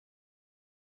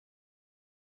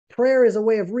Prayer is a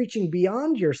way of reaching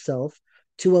beyond yourself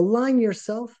to align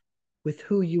yourself with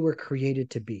who you were created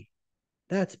to be.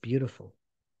 That's beautiful.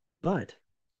 But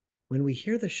when we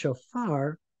hear the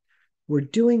shofar, we're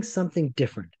doing something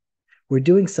different. We're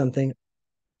doing something,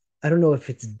 I don't know if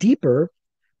it's deeper,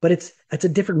 but it's a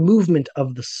different movement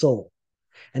of the soul.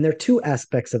 And there are two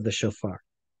aspects of the shofar.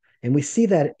 And we see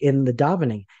that in the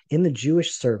davening, in the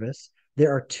Jewish service,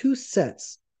 there are two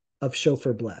sets of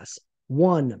shofar blasts.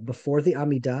 One before the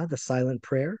Amidah, the silent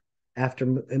prayer after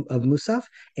of Musaf,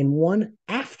 and one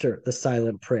after the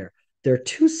silent prayer. There are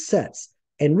two sets.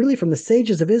 And really, from the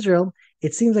sages of Israel,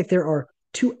 it seems like there are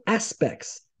two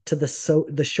aspects to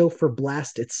the shofar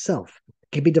blast itself.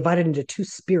 It can be divided into two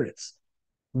spirits.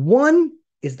 One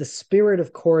is the spirit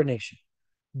of coronation.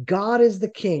 God is the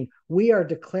king. We are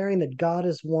declaring that God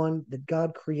is one, that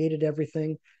God created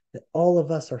everything, that all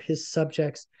of us are his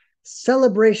subjects.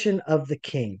 Celebration of the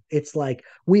king. It's like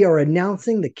we are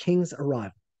announcing the king's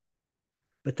arrival.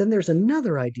 But then there's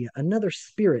another idea, another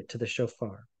spirit to the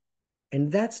shofar.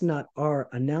 And that's not our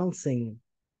announcing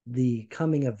the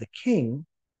coming of the king,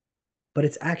 but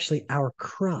it's actually our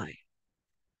cry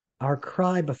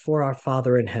before our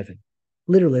Father in heaven.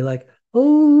 Literally, like,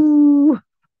 oh,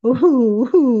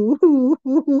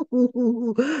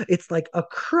 it's like a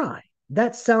cry.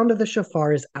 That sound of the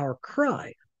shofar is our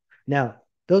cry. Now,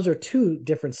 those are two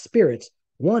different spirits.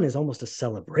 One is almost a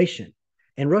celebration.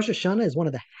 And Rosh Hashanah is one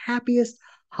of the happiest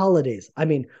holidays. I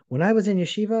mean, when I was in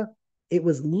yeshiva, it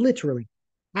was literally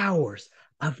hours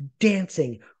of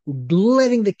dancing,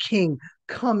 letting the king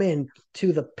come in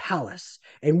to the palace.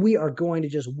 And we are going to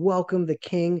just welcome the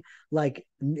king like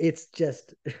it's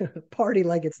just party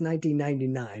like it's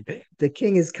 1999. The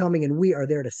king is coming and we are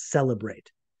there to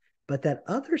celebrate. But that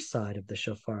other side of the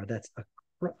shofar, that's a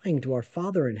crying to our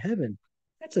Father in heaven,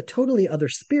 that's a totally other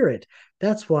spirit.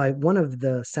 That's why one of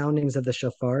the soundings of the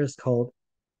shofar is called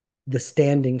the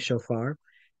standing shofar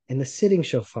and the sitting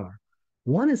shofar.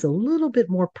 One is a little bit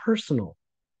more personal.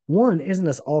 One isn't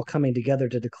us all coming together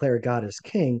to declare God as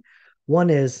king. One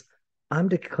is, I'm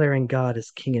declaring God as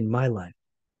king in my life,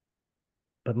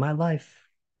 but my life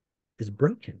is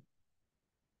broken.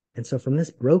 And so from this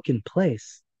broken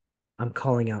place, I'm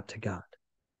calling out to God.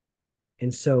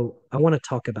 And so I want to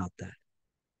talk about that.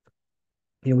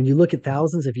 You know, when you look at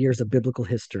thousands of years of biblical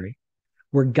history,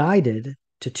 we're guided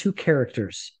to two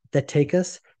characters that take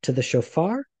us to the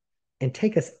shofar and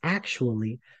take us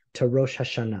actually to Rosh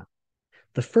Hashanah.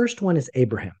 The first one is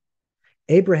Abraham.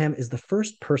 Abraham is the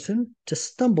first person to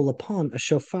stumble upon a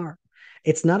shofar.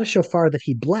 It's not a shofar that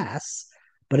he blasts,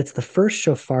 but it's the first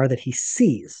shofar that he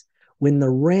sees when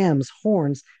the ram's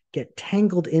horns get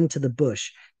tangled into the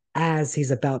bush as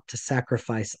he's about to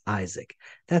sacrifice Isaac.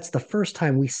 That's the first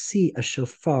time we see a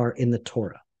shofar in the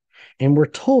Torah. And we're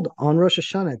told on Rosh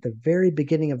Hashanah at the very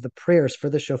beginning of the prayers for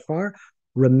the shofar,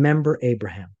 remember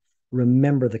Abraham,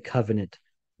 remember the covenant,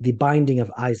 the binding of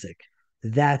Isaac.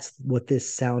 That's what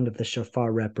this sound of the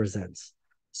shofar represents.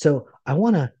 So I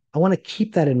want to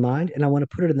keep that in mind and I want to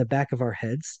put it in the back of our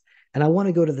heads. And I want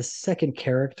to go to the second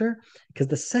character because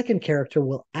the second character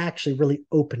will actually really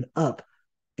open up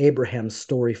Abraham's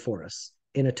story for us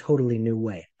in a totally new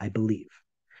way, I believe.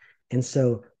 And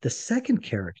so the second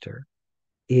character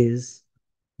is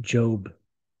Job.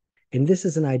 And this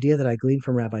is an idea that I gleaned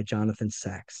from Rabbi Jonathan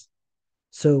Sachs.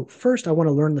 So, first, I want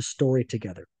to learn the story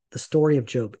together, the story of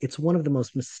Job. It's one of the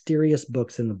most mysterious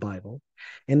books in the Bible.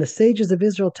 And the sages of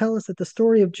Israel tell us that the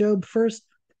story of Job, first,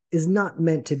 is not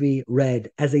meant to be read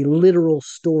as a literal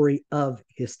story of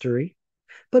history,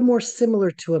 but more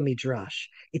similar to a midrash.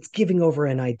 It's giving over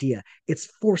an idea, it's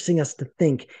forcing us to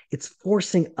think, it's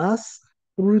forcing us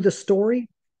through the story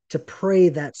to pray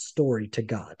that story to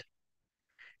God.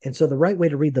 And so the right way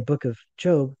to read the book of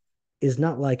Job is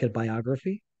not like a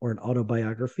biography or an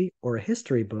autobiography or a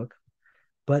history book,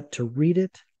 but to read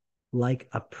it like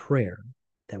a prayer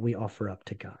that we offer up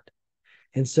to God.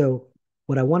 And so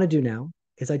what I want to do now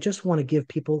is I just want to give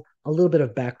people a little bit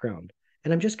of background.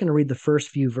 And I'm just going to read the first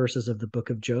few verses of the book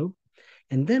of Job.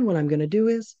 And then what I'm going to do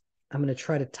is I'm going to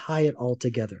try to tie it all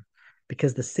together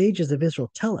because the sages of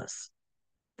Israel tell us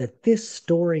that this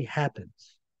story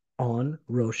happens on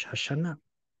Rosh Hashanah.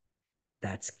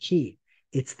 That's key.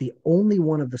 It's the only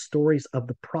one of the stories of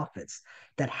the prophets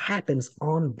that happens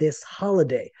on this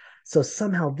holiday. So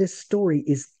somehow this story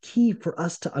is key for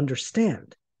us to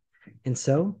understand. And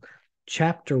so,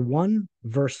 chapter 1,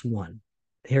 verse 1.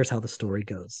 Here's how the story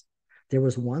goes. There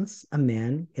was once a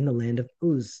man in the land of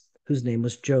Uz, whose name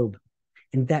was Job.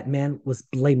 And that man was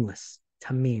blameless,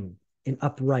 tamim, and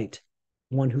upright,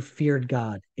 one who feared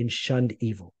God and shunned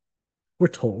evil. We're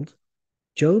told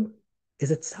Job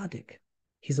is a tzaddik.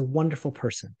 He's a wonderful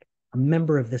person, a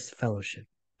member of this fellowship,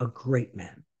 a great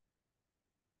man.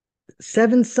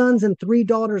 7 sons and 3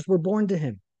 daughters were born to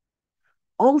him.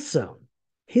 Also,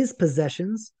 his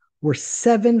possessions were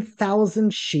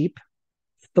 7,000 sheep,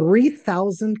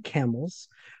 3,000 camels,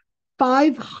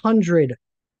 500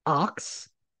 ox,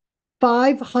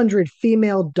 500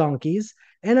 female donkeys,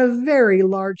 and a very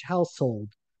large household,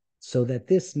 so that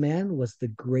this man was the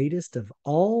greatest of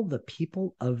all the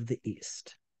people of the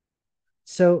East.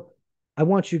 So I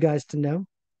want you guys to know,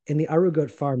 in the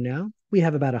Arugot farm now, we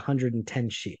have about 110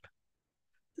 sheep.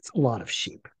 It's a lot of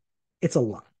sheep. It's a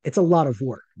lot. It's a lot of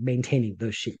work maintaining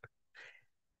those sheep.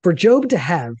 For Job to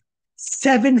have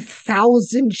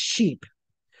 7,000 sheep,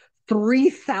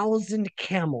 3,000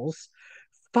 camels,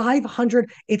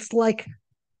 500, it's like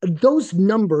those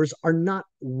numbers are not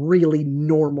really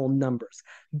normal numbers.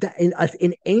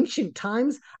 In ancient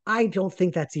times, I don't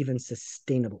think that's even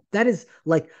sustainable. That is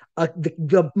like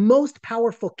the most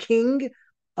powerful king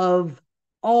of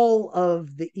all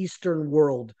of the Eastern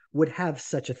world would have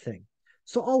such a thing.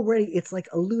 So already it's like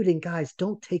alluding, guys,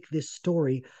 don't take this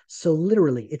story so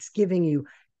literally. It's giving you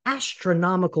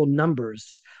astronomical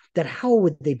numbers that how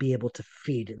would they be able to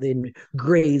feed and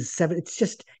graze 7? It's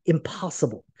just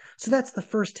impossible. So that's the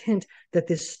first hint that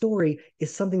this story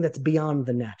is something that's beyond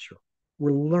the natural.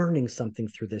 We're learning something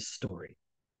through this story.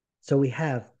 So we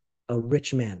have a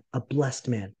rich man, a blessed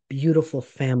man, beautiful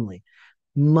family,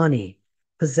 money,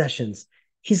 possessions.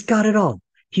 He's got it all.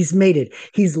 He's made it.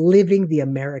 He's living the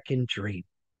American dream.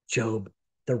 Job,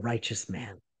 the righteous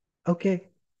man. Okay,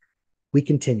 we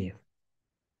continue.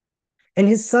 And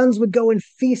his sons would go and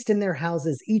feast in their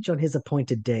houses, each on his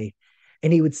appointed day.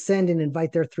 And he would send and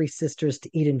invite their 3 sisters to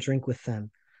eat and drink with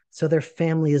them. So their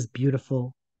family is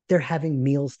beautiful. They're having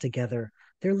meals together.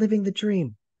 They're living the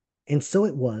dream. And so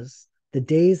it was, the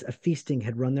days of feasting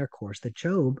had run their course, that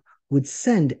Job would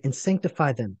send and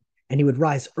sanctify them. And he would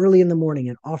rise early in the morning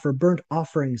and offer burnt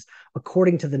offerings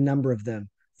according to the number of them.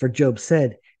 For Job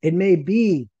said, "It may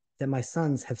be that my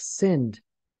sons have sinned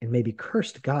and maybe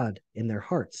cursed God in their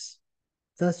hearts."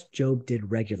 Thus Job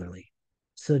did regularly.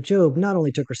 So Job not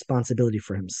only took responsibility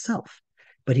for himself,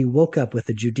 but he woke up with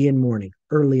the Judean morning,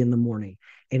 early in the morning,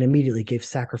 and immediately gave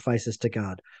sacrifices to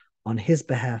God on his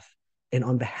behalf and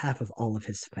on behalf of all of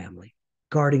his family,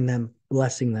 guarding them,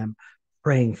 blessing them,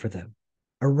 praying for them.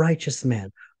 A righteous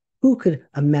man. Who could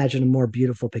imagine a more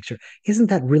beautiful picture? Isn't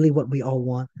that really what we all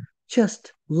want?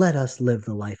 Just let us live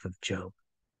the life of Job.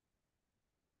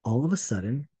 All of a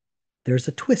sudden, there's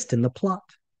a twist in the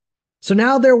plot. So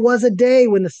now there was a day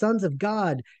when the sons of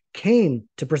God came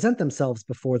to present themselves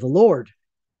before the Lord,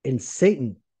 and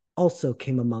Satan also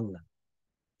came among them.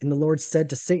 And the Lord said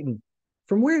to Satan,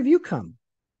 "From where have you come?"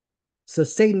 So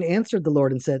Satan answered the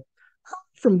Lord and said,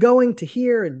 "From going to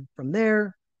here and from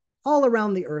there, all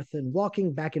around the earth and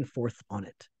walking back and forth on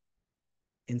it."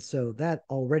 And so that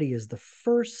already is the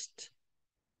first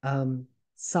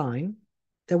sign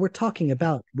that we're talking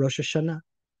about Rosh Hashanah.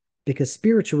 Because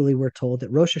spiritually, we're told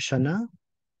that Rosh Hashanah,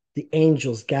 the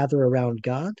angels gather around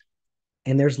God,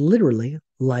 and there's literally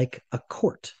like a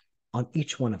court on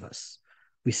each one of us.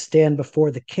 We stand before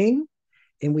the king,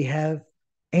 and we have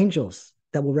angels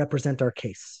that will represent our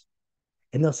case.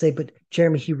 And they'll say, "But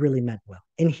Jeremy, he really meant well.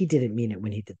 And he didn't mean it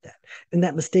when he did that. And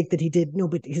that mistake that he did, no,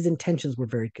 but his intentions were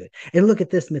very good. And look at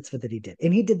this mitzvah that he did.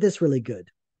 And he did this really good."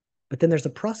 But then there's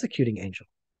a prosecuting angel.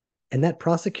 And that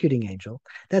prosecuting angel,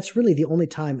 that's really the only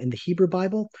time in the Hebrew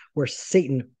Bible where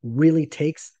Satan really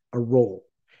takes a role.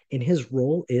 And his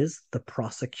role is the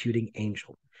prosecuting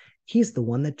angel. He's the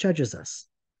one that judges us.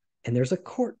 And there's a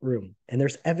courtroom and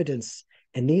there's evidence.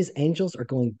 And these angels are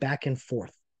going back and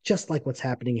forth, just like what's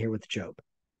happening here with Job.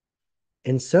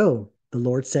 And so the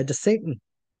Lord said to Satan,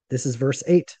 this is verse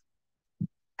 8,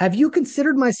 "Have you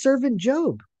considered my servant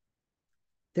Job?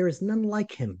 There is none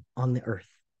like him on the earth,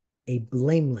 a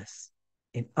blameless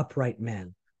and upright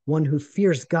man, one who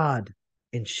fears God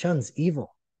and shuns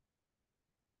evil."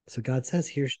 So God says,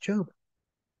 here's Job.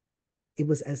 It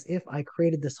was as if I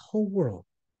created this whole world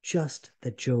just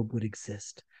that Job would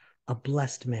exist. A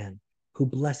blessed man who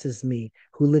blesses me,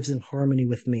 who lives in harmony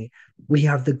with me. We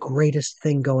have the greatest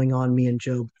thing going on, me and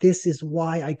Job. This is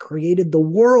why I created the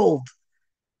world.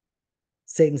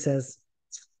 Satan says,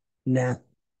 "Nah,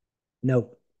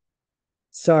 nope.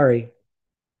 Sorry."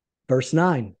 Verse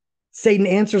 9, Satan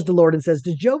answers the Lord and says,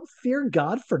 "Did Job fear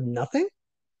God for nothing?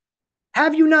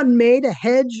 Have you not made a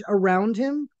hedge around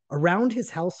him, around his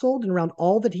household, and around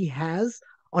all that he has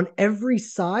on every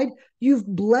side? You've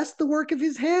blessed the work of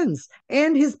his hands,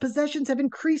 and his possessions have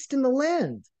increased in the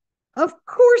land. Of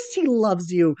course he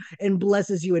loves you and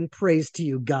blesses you and prays to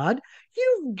you, God.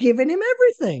 You've given him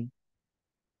everything."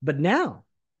 But now,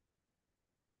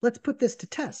 let's put this to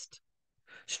test.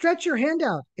 Stretch your hand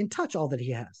out and touch all that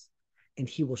he has, and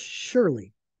he will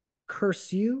surely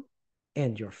curse you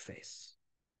and your face.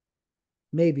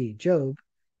 Maybe Job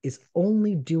is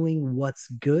only doing what's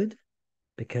good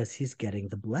because he's getting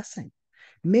the blessing.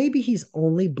 Maybe he's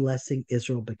only blessing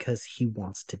Israel because he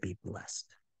wants to be blessed.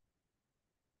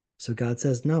 So God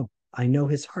says, no, I know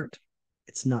his heart.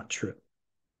 It's not true.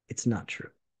 It's not true.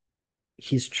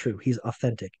 He's true. He's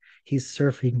authentic. He's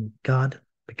serving God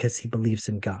because he believes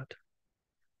in God.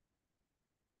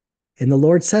 And the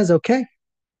Lord says, okay,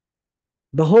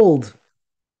 behold,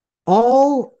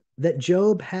 all that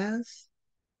Job has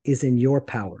is in your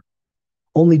power.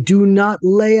 Only do not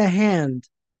lay a hand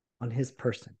on his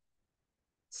person.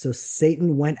 So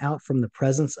Satan went out from the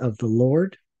presence of the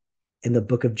Lord, and the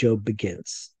book of Job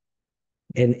begins.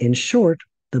 And in short,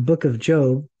 the book of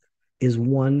Job is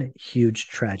one huge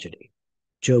tragedy.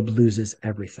 Job loses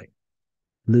everything.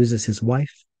 Loses his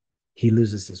wife, he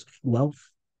loses his wealth,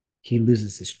 he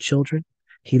loses his children,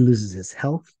 he loses his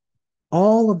health.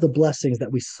 All of the blessings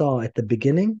that we saw at the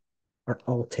beginning are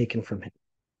all taken from him.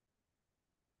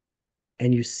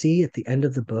 And you see at the end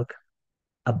of the book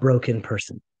a broken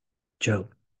person,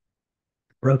 Job,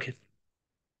 broken.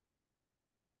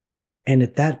 And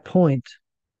at that point,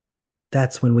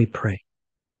 that's when we pray.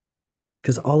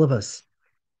 Because all of us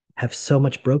have so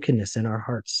much brokenness in our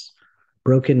hearts,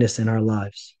 brokenness in our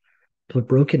lives,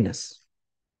 brokenness.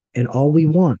 And all we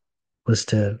want was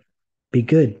to be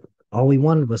good. All we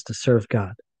wanted was to serve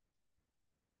God.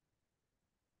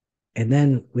 And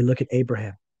then we look at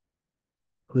Abraham,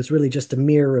 who is really just a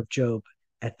mirror of Job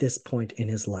at this point in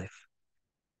his life.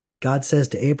 God says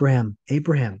to Abraham,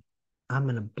 Abraham, I'm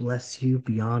going to bless you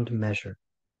beyond measure.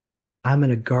 I'm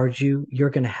going to guard you. You're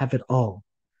going to have it all.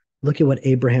 Look at what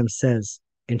Abraham says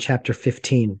in chapter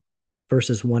 15,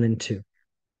 verses 1 and 2.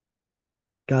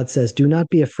 God says, do not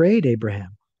be afraid,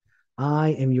 Abraham. I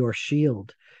am your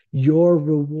shield. Your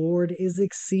reward is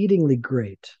exceedingly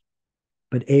great.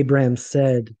 But Abraham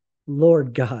said,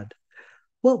 Lord God,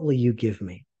 what will you give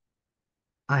me?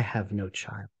 I have no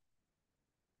child.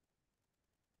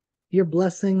 Your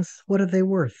blessings, what are they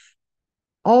worth?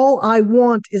 All I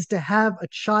want is to have a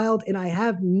child, and I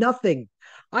have nothing.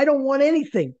 I don't want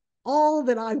anything. All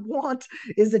that I want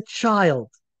is a child.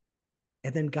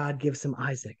 And then God gives him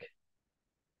Isaac.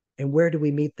 And where do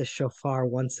we meet the shofar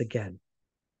once again?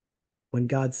 When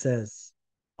God says,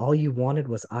 all you wanted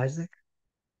was Isaac?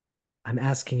 I'm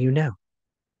asking you now,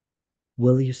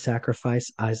 will you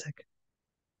sacrifice Isaac?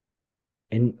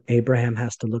 And Abraham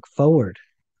has to look forward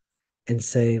and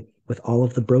say, with all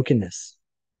of the brokenness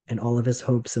and all of his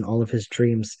hopes and all of his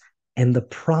dreams and the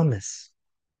promise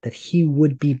that he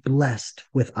would be blessed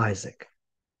with Isaac,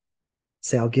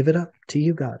 say, I'll give it up to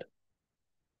you, God.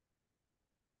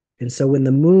 And so when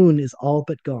the moon is all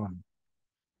but gone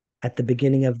at the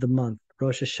beginning of the month,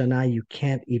 Rosh Hashanah, you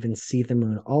can't even see the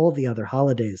moon. All the other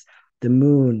holidays, the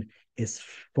moon is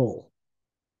full.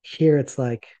 Here it's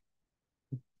like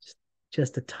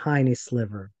just a tiny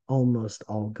sliver, almost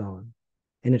all gone.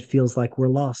 And it feels like we're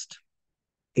lost.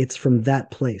 It's from that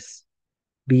place,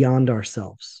 beyond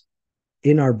ourselves,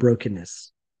 in our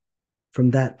brokenness.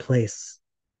 From that place,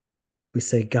 we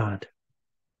say, God,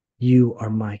 you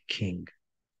are my king,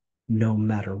 no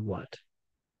matter what.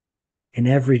 In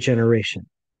every generation,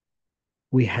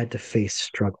 we had to face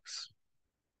struggles.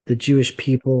 The Jewish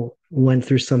people went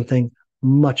through something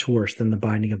much worse than the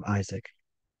binding of Isaac.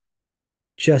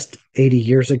 Just 80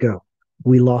 years ago,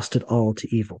 we lost it all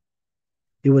to evil.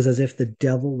 It was as if the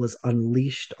devil was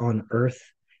unleashed on earth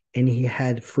and he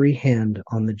had free hand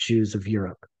on the Jews of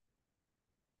Europe.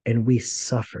 And we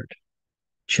suffered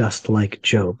just like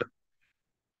Job.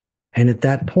 And at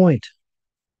that point,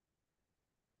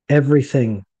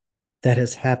 everything that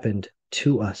has happened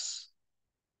to us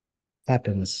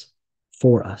happens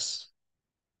for us.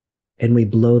 And we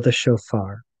blow the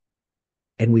shofar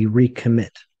and we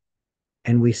recommit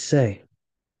and we say,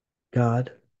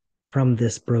 God, from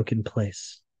this broken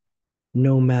place,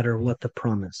 no matter what the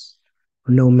promise,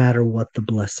 no matter what the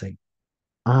blessing,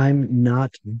 I'm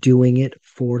not doing it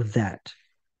for that.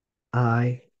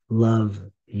 I love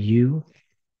you.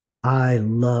 I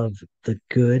love the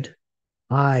good.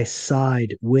 I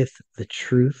side with the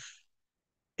truth,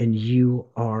 and you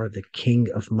are the king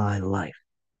of my life.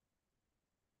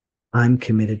 I'm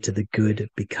committed to the good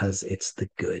because it's the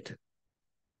good.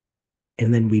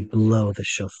 And then we blow the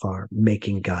shofar,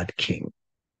 making God king.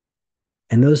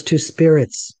 And those two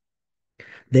spirits,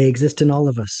 they exist in all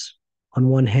of us. On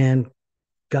one hand,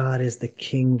 God is the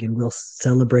king and we'll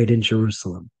celebrate in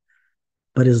Jerusalem.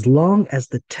 But as long as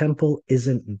the temple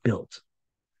isn't built,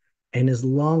 And as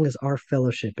long as our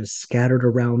fellowship is scattered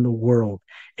around the world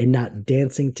and not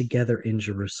dancing together in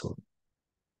Jerusalem,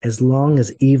 as long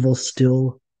as evil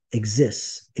still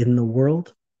exists in the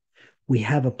world, we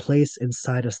have a place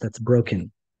inside us that's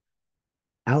broken,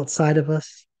 outside of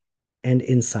us and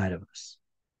inside of us.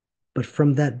 But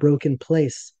from that broken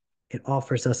place, it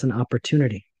offers us an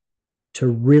opportunity to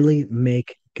really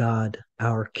make God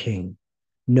our King.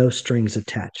 No strings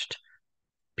attached.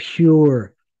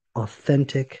 Pure,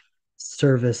 authentic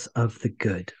service of the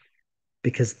good.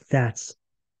 Because that's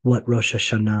what Rosh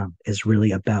Hashanah is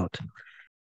really about.